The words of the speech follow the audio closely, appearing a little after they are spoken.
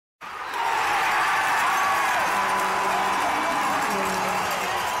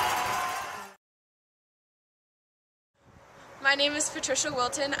My name is Patricia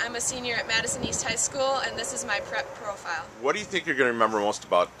Wilton. I'm a senior at Madison East High School, and this is my prep profile. What do you think you're going to remember most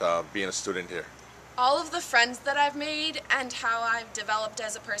about being a student here? All of the friends that I've made and how I've developed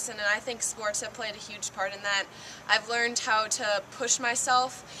as a person, and I think sports have played a huge part in that. I've learned how to push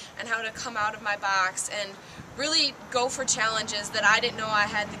myself and how to come out of my box and really go for challenges that I didn't know I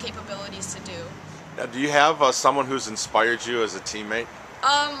had the capabilities to do. Now, do you have someone who's inspired you as a teammate?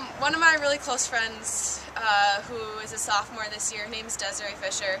 One of my really close friends, who is a sophomore this year, her name's Desiree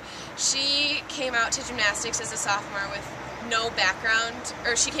Fisher. She came out to gymnastics as a sophomore with no background,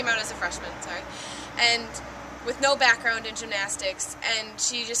 or she came out as a freshman, sorry, and with no background in gymnastics, and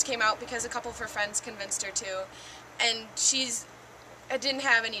she just came out because a couple of her friends convinced her to, and I didn't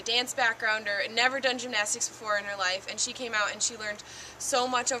have any dance background or never done gymnastics before in her life, and she came out and she learned so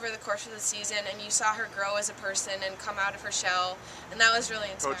much over the course of the season, and you saw her grow as a person and come out of her shell, and that was really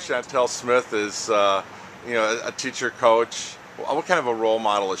inspiring. Coach Chantel Smith is a teacher coach. What kind of a role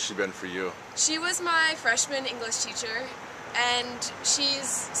model has she been for you? She was my freshman English teacher, and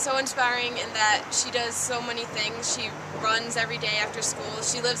she's so inspiring in that she does so many things. She runs every day after school.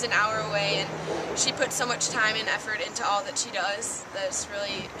 She lives an hour away, and she puts so much time and effort into all that she does. That's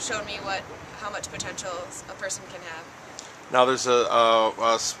really showed me how much potential a person can have. Now, there's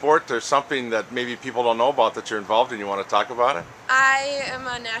a sport or something that maybe people don't know about that you're involved in. You want to talk about it? I am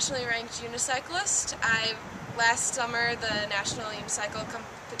a nationally ranked unicyclist. Last summer, the National Unicycle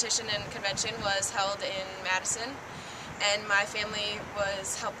Competition and Convention was held in Madison, and my family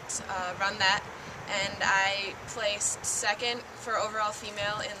helped run that, and I placed second for overall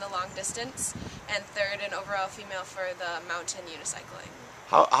female in the long distance and third in overall female for the mountain unicycling.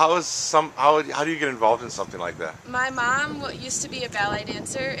 How do you get involved in something like that? My mom used to be a ballet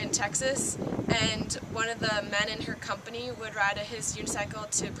dancer in Texas, and one of the men in her company would ride his unicycle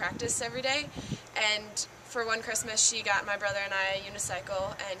to practice every day, and for one Christmas she got my brother and I a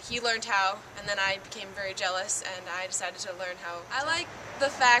unicycle, and he learned how, and then I became very jealous and I decided to learn how. I like the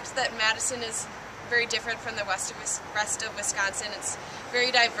fact that Madison is very different from the rest of Wisconsin. It's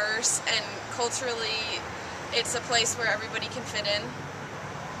very diverse, and culturally it's a place where everybody can fit in.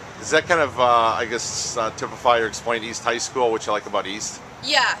 Does that kind of, typify or explain East High School, what you like about East?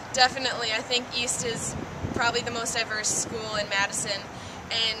 Yeah, definitely. I think East is probably the most diverse school in Madison,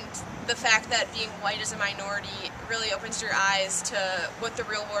 and the fact that being white as a minority really opens your eyes to what the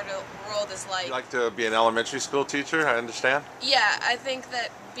real world is like. You like to be an elementary school teacher, I understand? Yeah, I think that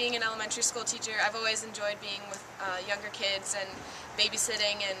being an elementary school teacher, I've always enjoyed being with younger kids and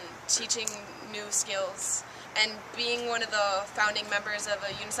babysitting and teaching new skills. And being one of the founding members of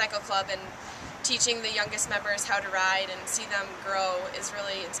a unicycle club and teaching the youngest members how to ride and see them grow is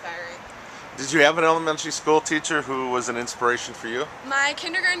really inspiring. Did you have an elementary school teacher who was an inspiration for you? My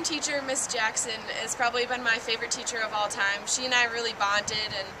kindergarten teacher, Miss Jackson, has probably been my favorite teacher of all time. She and I really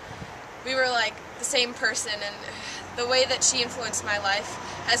bonded, and we were like the same person, and the way that she influenced my life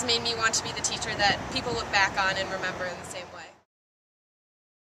has made me want to be the teacher that people look back on and remember in the same way.